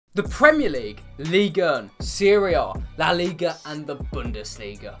The Premier League, Liga, Serie A, La Liga and the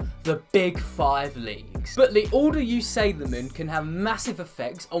Bundesliga. The big 5 leagues. But the order you say them in can have massive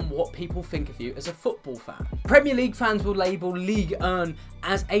effects on what people think of you as a football fan. Premier League fans will label Ligue 1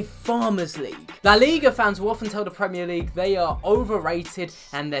 as a farmers league. La Liga fans will often tell the Premier League they are overrated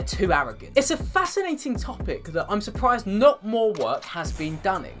and they're too arrogant. It's a fascinating topic that I'm surprised not more work has been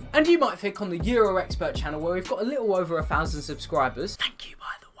done in. And you might think on the Euro Expert channel, where we've got a little over 1,000 subscribers, thank you by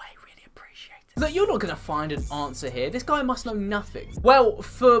the way, really appreciate it, that you're not going to find an answer here. This guy must know nothing. Well,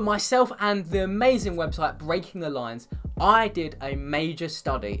 for myself and the amazing website Breaking the Lines, I did a major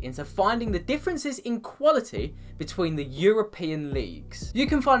study into finding the differences in quality between the European leagues. You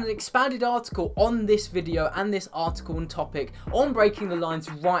can find an expanded article on this video and this article and topic on Breaking the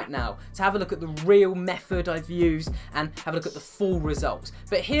Lines right now to have a look at the real method I've used and have a look at the full results.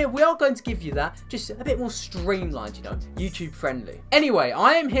 But here we are going to give you that just a bit more streamlined, you know, YouTube friendly. Anyway,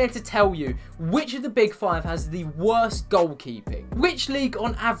 I am here to tell you which of the big 5 has the worst goalkeeping, which league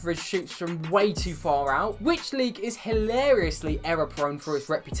on average shoots from way too far out, which league is hilariously error prone for its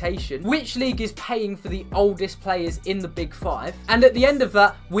reputation, which league is paying for the oldest players in the big 5, and at the end of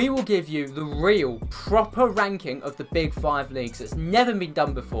that we will give you the real proper ranking of the big 5 leagues that's never been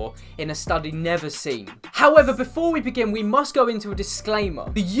done before in a study never seen. However, before we begin we must go into a disclaimer.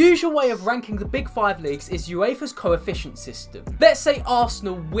 The usual way of ranking the big 5 leagues is UEFA's coefficient system. Let's say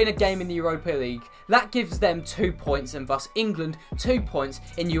Arsenal win a game in the Europa League, that gives them 2 points and thus England 2 points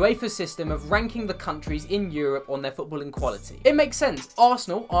in UEFA's system of ranking the countries in Europe on their footballing quality. It makes sense.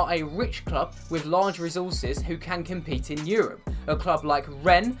 Arsenal are a rich club with large resources who can compete in Europe. A club like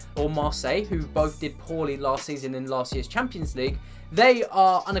Rennes or Marseille, who both did poorly last season in last year's Champions League, they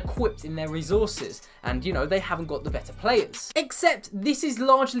are unequipped in their resources and, you know, they haven't got the better players. Except this is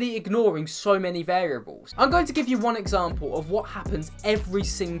largely ignoring so many variables. I'm going to give you one example of what happens every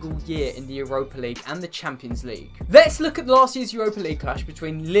single year in the Europa League and the Champions League. Let's look at last year's Europa League clash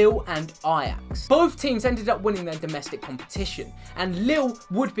between Lille and Ajax. Both teams ended up winning their domestic competition, and Lille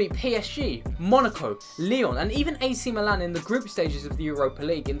would beat PSG, Monaco, Lyon and even AC Milan in the group stages of the Europa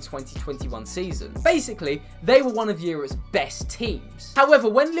League in the 2021 season. Basically, they were one of Europe's best teams. However,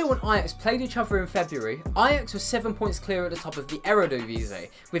 when Lille and Ajax played each other in February, Ajax was 7 points clear at the top of the Eredivisie,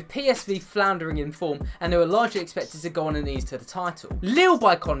 with PSV floundering in form, and they were largely expected to go on and ease to the title. Lille,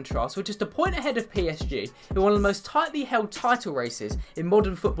 by contrast, were just a point ahead of PSG in one of the most tightly held title races in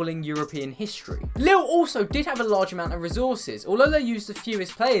modern footballing European history. Lille also did have a large amount of resources. Although they used the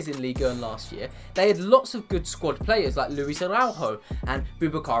fewest players in Liga 1 last year, they had lots of good squad players like Luis Araujo and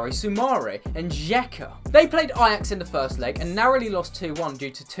Boubakary Soumaré and Xhaka. They played Ajax in the first leg and narrowly lost 2-1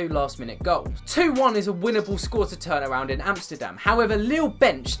 due to 2 last-minute goals. 2-1 is a winnable score to turn around in Amsterdam. However, Lille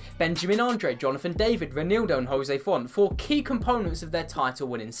benched Benjamin Andre, Jonathan David, Ronaldo and Jose Font, 4 key components of their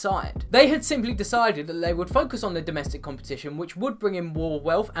title-winning side. They had simply decided that they would focus on the domestic competition, which would bring in more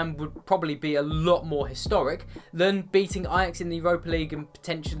wealth and would probably be a lot more historic than beating Ajax in the Europa League and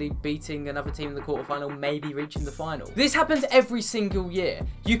potentially beating another team in the quarterfinal, maybe reaching the final. This happens every single year.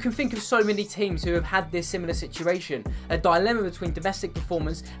 You can think of so many teams who have had this similar situation, a dilemma between domestic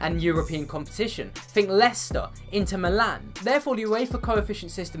performance and European competition. Think Leicester, Inter Milan. Therefore, the UEFA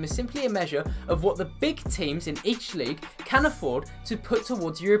coefficient system is simply a measure of what the big teams in each league can afford to put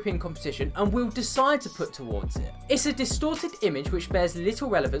towards European competition and will decide to put towards it. It's a distorted image which bears little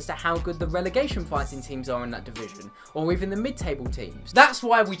relevance to how good the relegation fighting teams are in that division, or even the mid-table teams. That's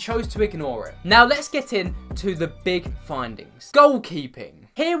why we chose to ignore it. Now let's get into the big findings. Goalkeeping.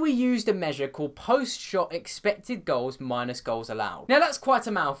 Here we used a measure called post-shot expected goals minus goals allowed. Now that's quite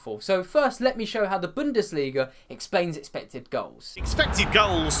a mouthful, so first let me show how the Bundesliga explains expected goals. Expected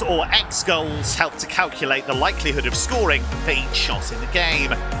goals, or X-goals, help to calculate the likelihood of scoring for each shot in the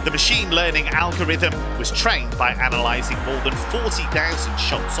game. The machine learning algorithm was trained by analysing more than 40,000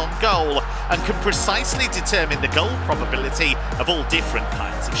 shots on goal and can precisely determine the goal probability of all different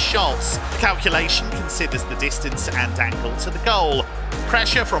kinds of shots. The calculation considers the distance and angle to the goal,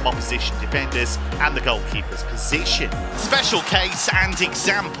 pressure from opposition defenders and the goalkeeper's position. Special case and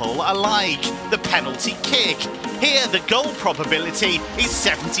example alike, the penalty kick. Here the goal probability is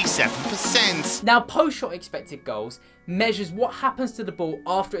 77%. Now post-shot expected goals measures what happens to the ball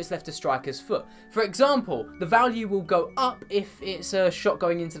after it's left a striker's foot. For example, the value will go up if it's a shot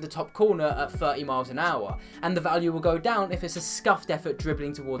going into the top corner at 30 miles an hour, and the value will go down if it's a scuffed effort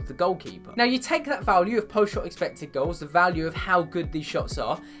dribbling towards the goalkeeper. Now you take that value of post-shot expected goals, the value of how good these shots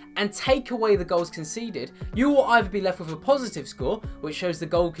are, and take away the goals conceded, you will either be left with a positive score, which shows the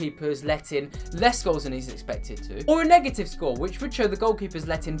goalkeeper has let in less goals than he's expected to, to, or a negative score, which would show the goalkeeper's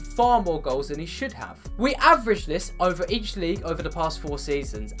let in far more goals than he should have. We averaged this over each league over the past 4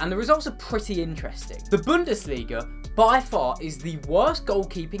 seasons, and the results are pretty interesting. The Bundesliga, by far, is the worst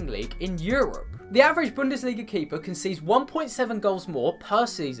goalkeeping league in Europe. The average Bundesliga keeper concedes 1.7 goals more per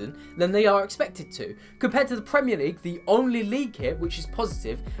season than they are expected to, compared to the Premier League, the only league here which is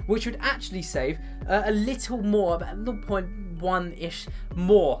positive, which would actually save a little more, about 0.1-ish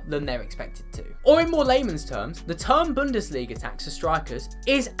more than they're expected to. Or in more layman's terms, the term Bundesliga tax for strikers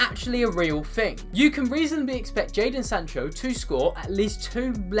is actually a real thing. You can reasonably expect Jadon Sancho to score at least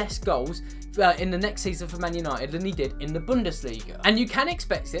 2 less goals in the next season for Man United than he did in the Bundesliga. And you can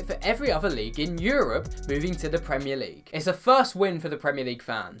expect it for every other league in Europe moving to the Premier League. It's a first win for the Premier League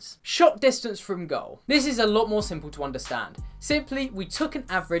fans. Shot distance from goal. This is a lot more simple to understand. Simply, we took an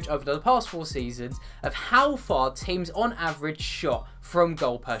average over the past 4 seasons of how far teams on average shot from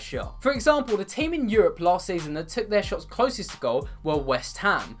goal per shot. For example, the team in Europe last season that took their shots closest to goal were West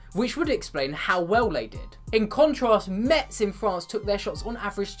Ham, which would explain how well they did. In contrast, Metz in France took their shots on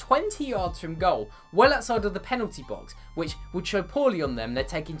average 20 yards from goal, well outside of the penalty box, which would show poorly on them. They're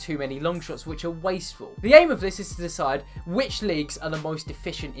taking too many long shots which are wasteful. The aim of this is to decide which leagues are the most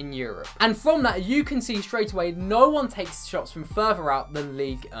efficient in Europe. And from that, you can see straight away no one takes shots from further out than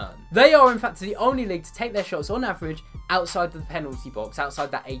Ligue 1. They are in fact the only league to take their shots on average outside the penalty box,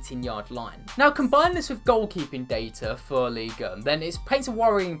 outside that 18-yard line. Now combine this with goalkeeping data for Ligue 1, then it paints a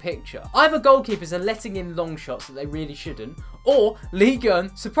worrying picture. Either goalkeepers are letting in long shots that they really shouldn't, or Ligue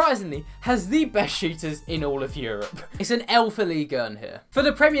 1, surprisingly, has the best shooters in all of Europe. It's an L for Ligue 1 here. For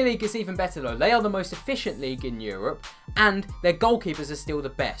the Premier League, it's even better though. They are the most efficient league in Europe, and their goalkeepers are still the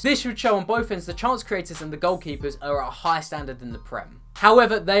best. This should show on both ends the chance creators and the goalkeepers are at a higher standard than the Prem.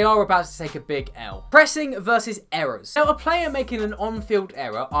 However, they are about to take a big L. Pressing versus errors. Now, a player making an on-field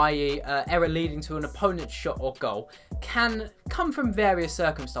error, i.e. error leading to an opponent's shot or goal, can come from various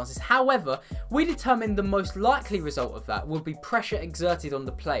circumstances. However, we determined the most likely result of that would be pressure exerted on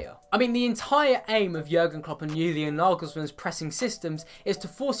the player. I mean, the entire aim of Jurgen Klopp and Julian Nagelsmann's pressing systems is to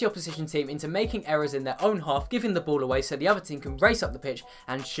force the opposition team into making errors in their own half, giving the ball away so the other team can race up the pitch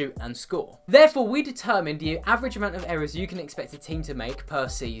and shoot and score. Therefore, we determined the average amount of errors you can expect a team to make per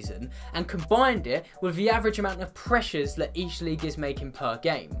season and combined it with the average amount of pressures that each league is making per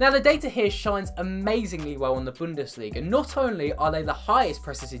game. Now, the data here shines amazingly well on the Bundesliga. Not only are they the highest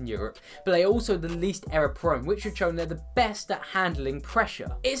pressers in Europe, but they are also the least error prone, which would show they're the best at handling pressure.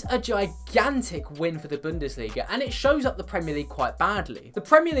 It's a gigantic win for the Bundesliga, and it shows up the Premier League quite badly. The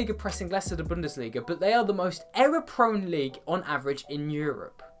Premier League are pressing less than the Bundesliga, but they are the most error prone league on average in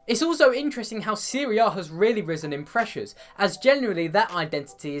Europe. It's also interesting how Serie A has really risen in pressures, as generally that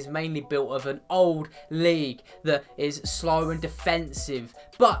identity is mainly built of an old league that is slow and defensive,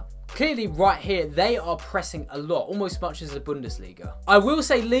 but clearly right here they are pressing a lot, almost as much as the Bundesliga. I will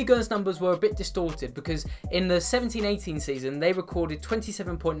say Ligue 1's numbers were a bit distorted because in the 17-18 season they recorded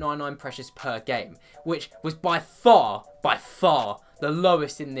 27.99 pressures per game, which was by far the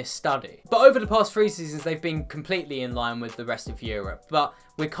lowest in this study. But over the past 3 seasons they've been completely in line with the rest of Europe, but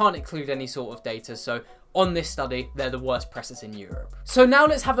we can't include any sort of data, so on this study they're the worst pressers in Europe. So now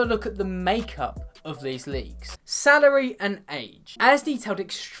let's have a look at the makeup of these leagues. Salary and age. As detailed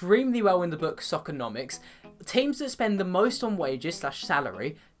extremely well in the book Soccernomics, teams that spend the most on wages /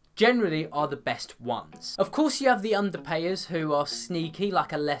 salary generally are the best ones. Of course, you have the underpayers who are sneaky,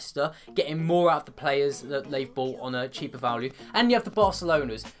 like a Leicester, getting more out of the players that they've bought on a cheaper value. And you have the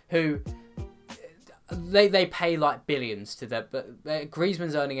Barcelonas who they pay like billions to them, but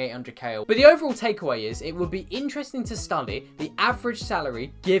Griezmann's earning 800k. But the overall takeaway is it would be interesting to study the average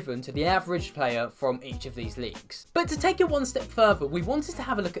salary given to the average player from each of these leagues. But to take it one step further, we wanted to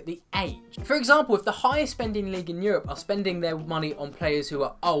have a look at the age. For example, if the highest spending league in Europe are spending their money on players who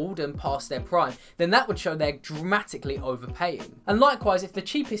are old and past their prime, then that would show they're dramatically overpaying. And likewise, if the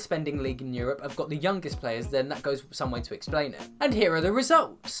cheapest spending league in Europe have got the youngest players, then that goes some way to explain it. And here are the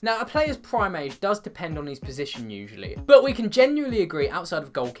results. Now, a player's prime age does depend on his position usually, but we can genuinely agree outside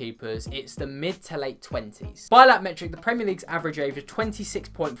of goalkeepers it's the mid to late 20s. By that metric, the Premier League's average age of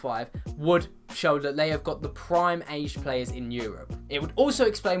 26.5 would show that they have got the prime aged players in Europe. It would also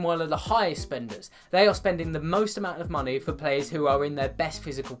explain why they're the highest spenders. They are spending the most amount of money for players who are in their best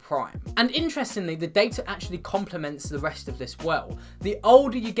physical prime. And interestingly, the data actually complements the rest of this well. The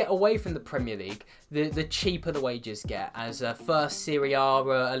older you get away from the Premier League, the cheaper the wages get, as first Serie A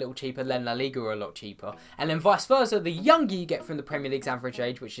are a little cheaper, then La Liga are a lot cheaper, and then vice versa. The younger you get from the Premier League's average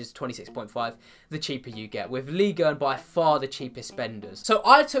age, which is 26.5, the cheaper you get, with Liga by far the cheapest spenders. So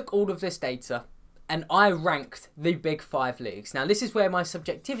I took all of this data and I ranked the big 5 leagues. Now this is where my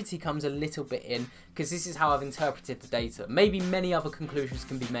subjectivity comes a little bit in, because this is how I've interpreted the data. Maybe many other conclusions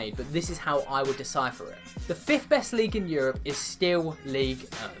can be made, but this is how I would decipher it. The 5th best league in Europe is still Ligue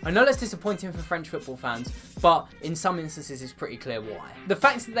 1. I know that's disappointing for French football fans, but in some instances it's pretty clear why. The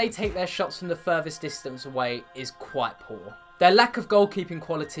fact that they take their shots from the furthest distance away is quite poor. Their lack of goalkeeping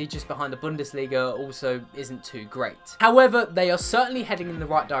quality just behind the Bundesliga also isn't too great. However, they are certainly heading in the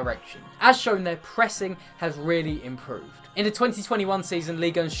right direction. As shown, their pressing has really improved. In the 2021 season,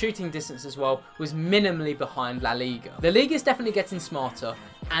 Liga and shooting distance as well was minimally behind La Liga. The league is definitely getting smarter,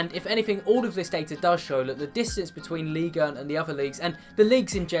 and if anything, all of this data does show that the distance between Liga and the other leagues, and the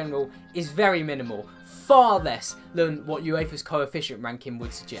leagues in general, is very minimal. Far less than what UEFA's coefficient ranking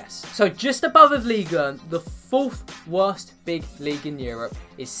would suggest. So just above of Liga, the 4th worst big league in Europe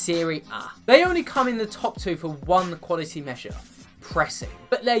is Serie A. They only come in the top 2 for one quality measure: pressing.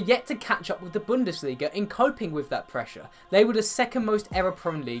 But they're yet to catch up with the Bundesliga in coping with that pressure. They were the 2nd most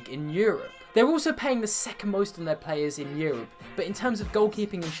error-prone league in Europe. They're also paying the 2nd most on their players in Europe, but in terms of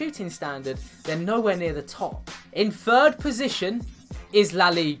goalkeeping and shooting standard, they're nowhere near the top. In 3rd position is La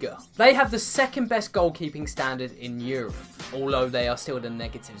Liga. They have the 2nd best goalkeeping standard in Europe, although they are still in the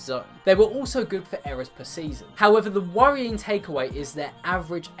negative zone. They were also good for errors per season. However, the worrying takeaway is their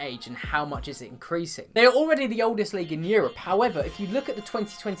average age and how much is it increasing. They are already the oldest league in Europe. However, if you look at the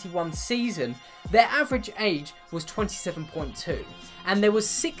 2021 season, their average age was 27.2. And there was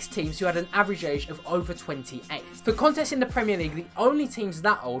 6 teams who had an average age of over 28. For context, in the Premier League, the only teams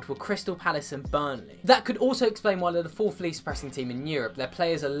that old were Crystal Palace and Burnley. That could also explain why they're the 4th least pressing team in Europe. Their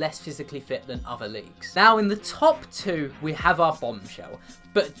players are less physically fit than other leagues. Now in the top 2, we have our bombshell.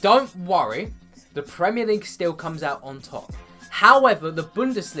 But don't worry, the Premier League still comes out on top. However, the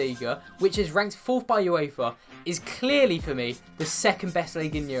Bundesliga, which is ranked 4th by UEFA, is clearly for me the 2nd best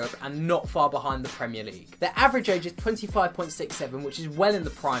league in Europe and not far behind the Premier League. Their average age is 25.67, which is well in the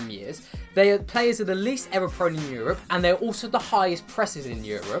prime years. Their players are the least error prone in Europe, and they're also the highest pressers in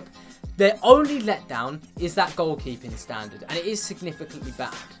Europe. Their only letdown is that goalkeeping standard, and it is significantly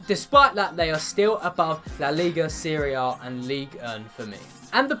bad. Despite that, they are still above La Liga, Serie A and Ligue 1 for me.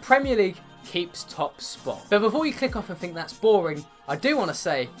 And the Premier League keeps top spot. But before you click off and think that's boring, I do want to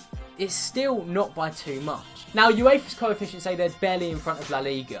say it's still not by too much. Now, UEFA's coefficients say they're barely in front of La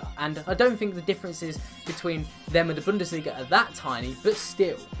Liga, and I don't think the differences between them and the Bundesliga are that tiny, but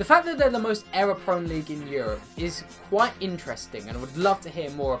still. The fact that they're the most error-prone league in Europe is quite interesting, and I would love to hear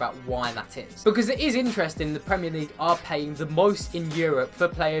more about why that is. Because it is interesting the Premier League are paying the most in Europe for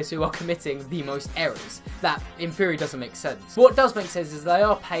players who are committing the most errors. That, in theory, doesn't make sense. What does make sense is they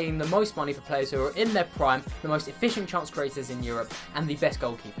are paying the most money for players who are in their prime, the most efficient chance creators in Europe, and the best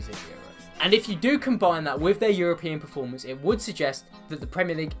goalkeepers in Europe. And if you do combine that with their European performance, it would suggest that the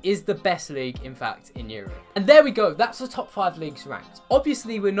Premier League is the best league, in fact, in Europe. And there we go, that's the top 5 leagues ranked.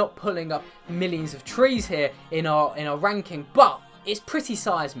 Obviously, we're not pulling up millions of trees here in our ranking, but it's pretty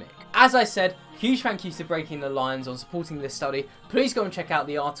seismic. As I said, huge thank you to Breaking the Lines on supporting this study. Please go and check out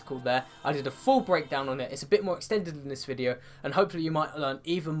the article there. I did a full breakdown on it. It's a bit more extended than this video, and hopefully you might learn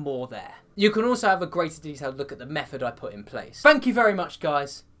even more there. You can also have a greater detailed look at the method I put in place. Thank you very much,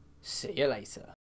 guys. See you later.